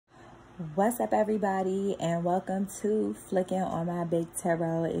What's up, everybody, and welcome to Flicking on My Big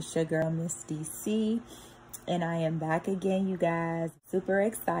Tarot. It's your girl, Miss DC, and I am back again, you guys. Super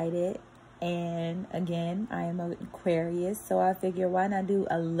excited. And again, I am an Aquarius, so I figure why not do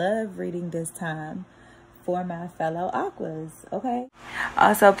a love reading this time for my fellow Aquas, okay?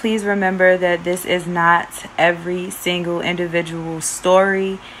 Also, please remember that this is not every single individual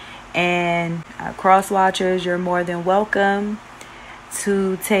story, and cross watchers, you're more than welcome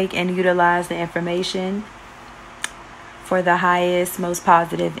to take and utilize the information for the highest, most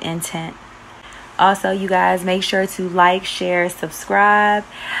positive intent. Also, you guys, make sure to like, share, subscribe,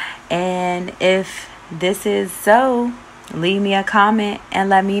 and if this is so, leave me a comment and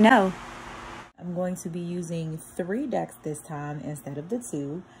let me know. I'm going to be using 3 decks this time instead of the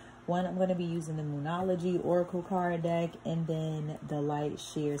 2. One, I'm going to be using the Moonology Oracle card deck, and then the Light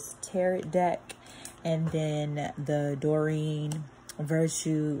Shears Tarot deck, and then the Doreen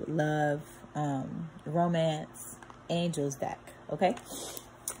Virtue, Love, Romance, Angels deck. Okay,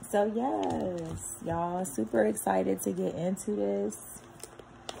 so yes, y'all, super excited to get into this.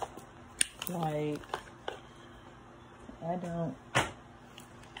 Like,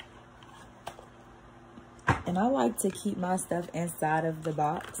 and I like to keep my stuff inside of the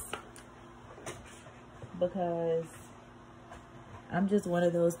box because I'm just one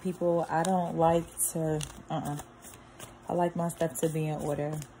of those people. I don't like to I like my stuff to be in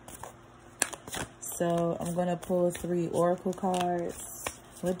order. So I'm gonna pull 3 oracle cards.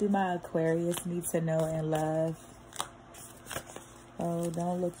 What do my Aquarius need to know and love? Oh,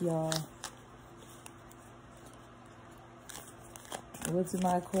 don't look, y'all. What do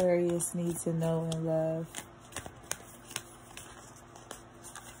my Aquarius need to know and love?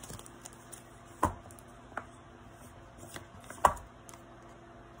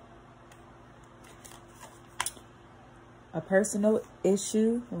 A personal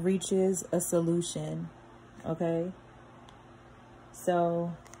issue reaches a solution, okay?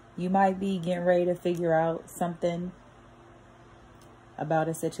 So you might be getting ready to figure out something about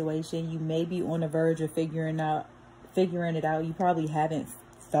a situation. You may be on the verge of figuring it out. You probably haven't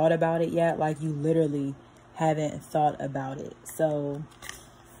thought about it yet. Like, you literally haven't thought about it. So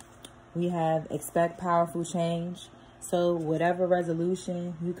we have expect powerful change. So whatever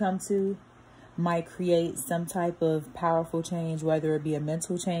resolution you come to might create some type of powerful change, whether it be a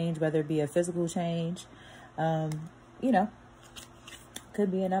mental change, whether it be a physical change. You know, could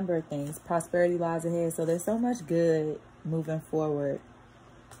be a number of things. Prosperity lies ahead. So there's so much good moving forward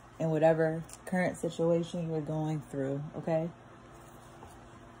in whatever current situation you're going through, okay?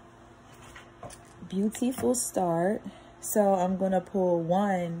 Beautiful start. So I'm going to pull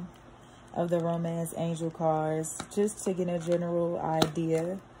 1 of the Romance Angel cards just to get a general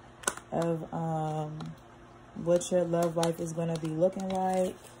idea of what your love life is going to be looking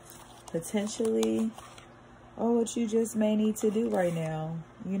like, potentially, or what you just may need to do right now,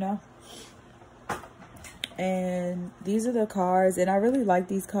 you know? And these are the cards, and I really like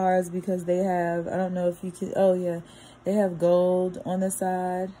these cards because they have, I don't know if you can, oh yeah, they have gold on the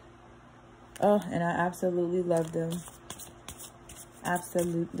side. Oh, and I absolutely love them.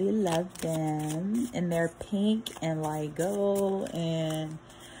 Absolutely love them. And they're pink and light gold, and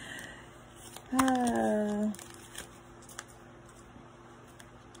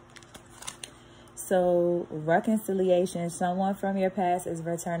so reconciliation. Someone from your past is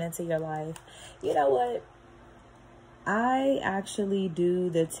returning to your life. You know what? I actually do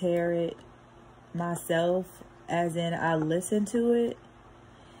the tarot myself, as in I listen to it,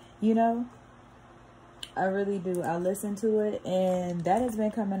 you know? I really do. I listen to it, and that has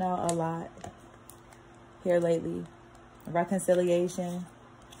been coming out a lot here lately. Reconciliation.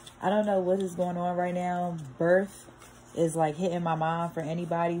 I don't know what is going on right now. Birth is like hitting my mind for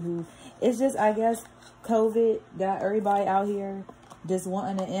anybody who, it's just, I guess COVID got everybody out here just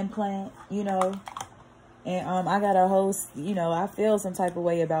wanting an implant, you know. And I got a host, you know, I feel some type of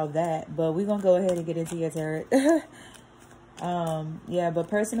way about that, but we're gonna go ahead and get into your tarot. Yeah, but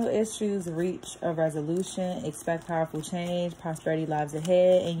personal issues reach a resolution. Expect powerful change. Prosperity lies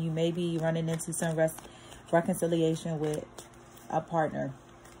ahead, and you may be running into some reconciliation with a partner.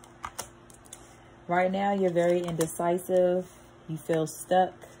 Right now, you're very indecisive. You feel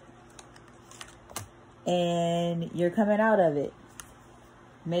stuck, and you're coming out of it.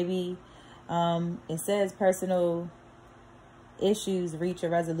 Maybe it says personal issues reach a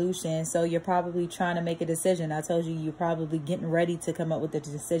resolution, so you're probably trying to make a decision. I told you, you're probably getting ready to come up with a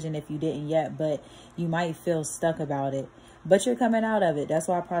decision if you didn't yet, but you might feel stuck about it. But you're coming out of it. That's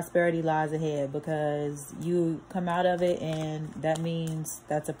why prosperity lies ahead, because you come out of it, and that means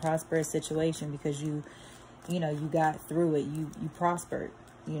that's a prosperous situation because you know, you got through it. You prospered.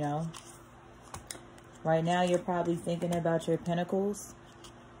 you know. Right now, you're probably thinking about your pentacles,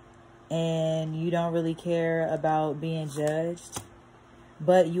 and you don't really care about being judged,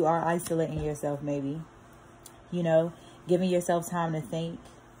 but you are isolating yourself, maybe, you know, giving yourself time to think,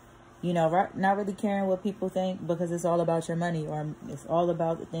 you know, not really caring what people think, because it's all about your money, or it's all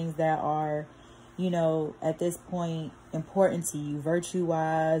about the things that are, you know, at this point important to you,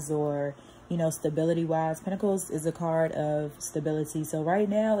 virtue-wise, or, you know, stability-wise. Pentacles is a card of stability. So right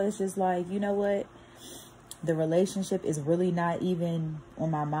now, it's just like, you know what? The relationship is really not even on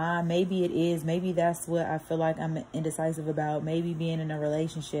my mind. Maybe it is. Maybe that's what I feel like I'm indecisive about. Maybe being in a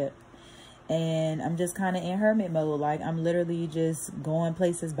relationship. And I'm just kind of in hermit mode. Like, I'm literally just going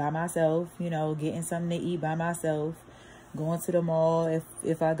places by myself, you know, getting something to eat by myself, going to the mall.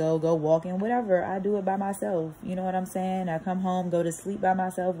 If I go walking, whatever, I do it by myself. You know what I'm saying? I come home, go to sleep by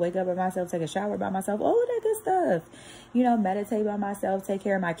myself, wake up by myself, take a shower by myself, all of that good stuff. You know, meditate by myself, take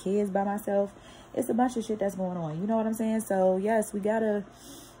care of my kids by myself. It's a bunch of shit that's going on. You know what I'm saying? So, yes, we got to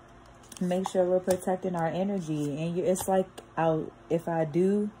make sure we're protecting our energy. And it's like, if I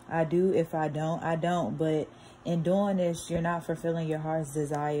do, I do. If I don't, I don't. But in doing this, you're not fulfilling your heart's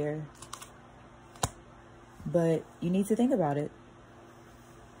desire. But you need to think about it.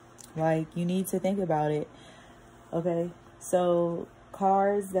 Like, you need to think about it. Okay? So,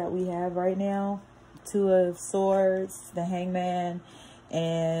 cards that we have right now: Two of Swords, the Hangman,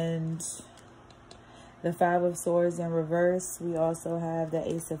 and the Five of Swords in reverse. We also have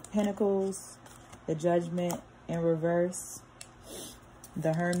the Ace of Pentacles, the Judgment in reverse,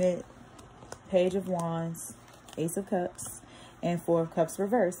 the Hermit, Page of Wands, Ace of Cups, and Four of Cups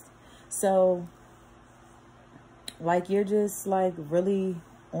reversed. So, like, you're just, like, really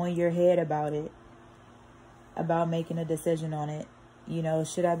on your head about it, about making a decision on it. You know,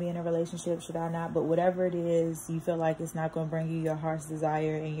 should I be in a relationship? Should I not? But whatever it is, you feel like it's not going to bring you your heart's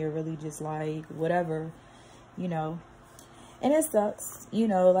desire, and you're really just like, whatever, you know. And it sucks, you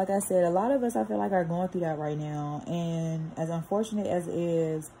know. Like I said, a lot of us, I feel like, are going through that right now. And as unfortunate as it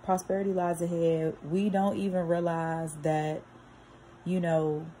is, prosperity lies ahead. We don't even realize that, you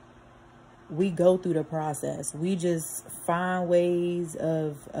know, we go through the process. We just find ways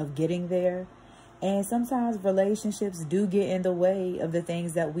of getting there. And sometimes relationships do get in the way of the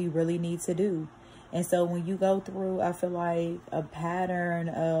things that we really need to do. And so when you go through, I feel like, a pattern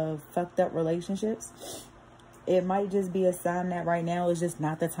of fucked up relationships, it might just be a sign that right now is just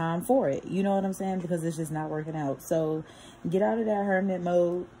not the time for it. You know what I'm saying? Because it's just not working out. So get out of that hermit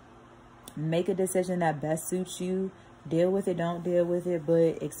mode. Make a decision that best suits you. Deal with it, don't deal with it,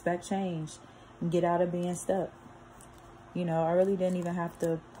 but expect change. And get out of being stuck. You know, I really didn't even have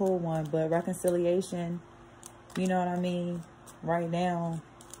to pull one, but reconciliation, you know what I mean, right now.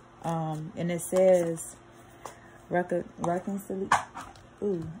 And it says, reconciliation.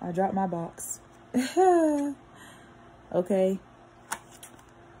 Ooh, I dropped my box. Okay.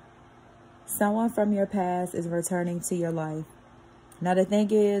 Someone from your past is returning to your life. Now, the thing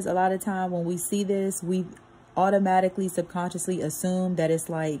is, a lot of time when we see this, we automatically, subconsciously assume that it's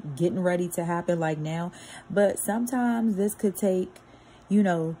like getting ready to happen, like now. But sometimes this could take, you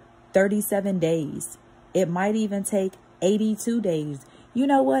know, 37 days. It might even take 82 days. You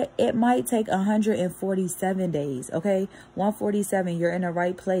know what? It might take 147 days. Okay, 147. You're in the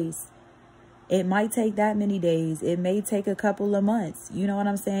right place. It might take that many days. It may take a couple of months. You know what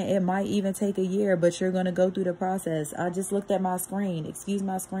I'm saying? It might even take a year, but you're going to go through the process. I just looked at my screen. Excuse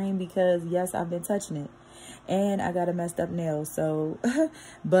my screen, because yes, I've been touching it. And I got a messed up nail. So,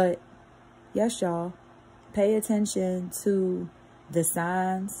 but yes, y'all, pay attention to the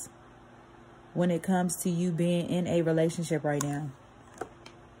signs when it comes to you being in a relationship right now.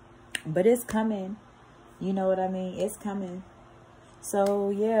 But it's coming. You know what I mean? It's coming. So,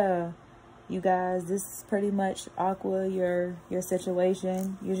 yeah, you guys, this is pretty much Aqua, your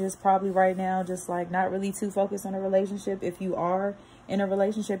situation. You're just probably right now just like not really too focused on a relationship. If you are in a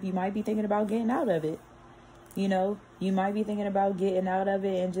relationship, you might be thinking about getting out of it. You know, you might be thinking about getting out of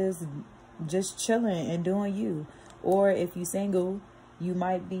it and just chilling and doing you. Or if you're single, you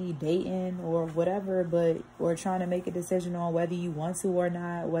might be dating or whatever, or trying to make a decision on whether you want to or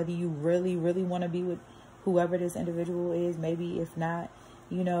not, whether you really, really want to be with whoever this individual is. Maybe if not,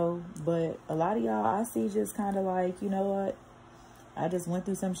 you know, but a lot of y'all I see just kind of like, you know what, I just went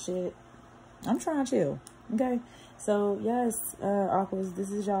through some shit. I'm trying to chill. Okay. So yes, Aquas, this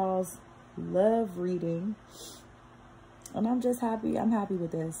is y'all's love reading, and I'm just happy. I'm happy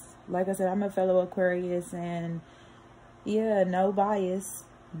with this. Like I said, I'm a fellow Aquarius, and yeah, no bias,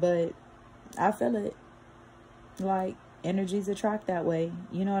 but I feel it. Like, energies attract that way.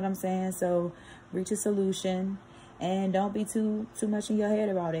 You know what I'm saying? So reach a solution, And don't be too much in your head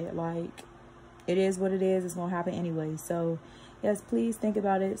about it. Like, it is what it is. It's gonna happen anyway. So yes, please think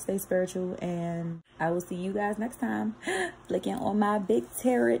about it. Stay spiritual, and I will see you guys next time. Flicking on my big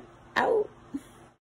tarot out.